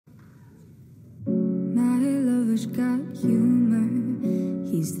always got humor.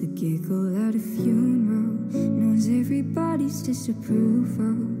 He's the giggle at a funeral, knows everybody's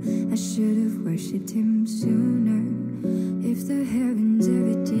disapproval. I should have worshipped him sooner. If the heavens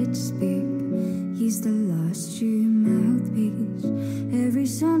ever did speak, he's the lost true mouthpiece. Every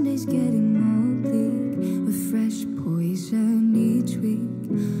Sunday's getting more bleak, with fresh poison each week.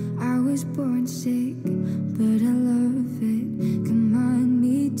 I was born sick, but I love it. Command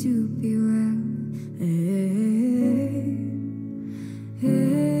me to be well. Amen.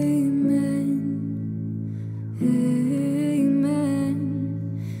 Amen.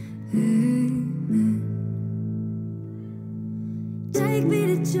 Amen. Take me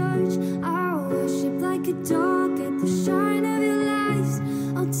to church, I'll worship like a dog at the shrine of your lies.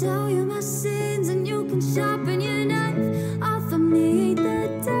 I'll tell you my sins and you can sharpen your knife. Offer me the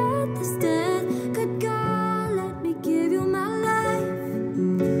deathless death. Good God, let me give you my life.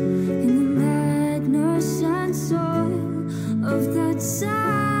 In the madness and soil of that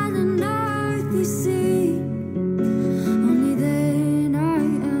silent earthly sea, only then I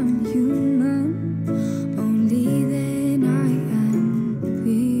am human. Only then I am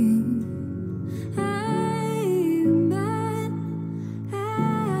free. Amen.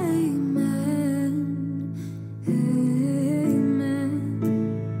 Amen. Amen.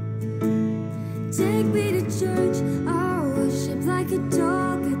 Take me to church, I'll worship like a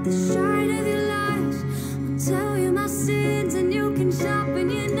dog at the shrine of your lies. I'll tell you my sins and you can sharpen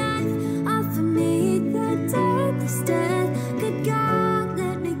your knife. Offer me the deathless death. Good God,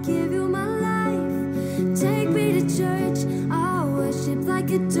 let me give you my life. Take me to church, I'll worship like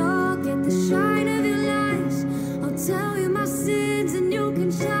a dog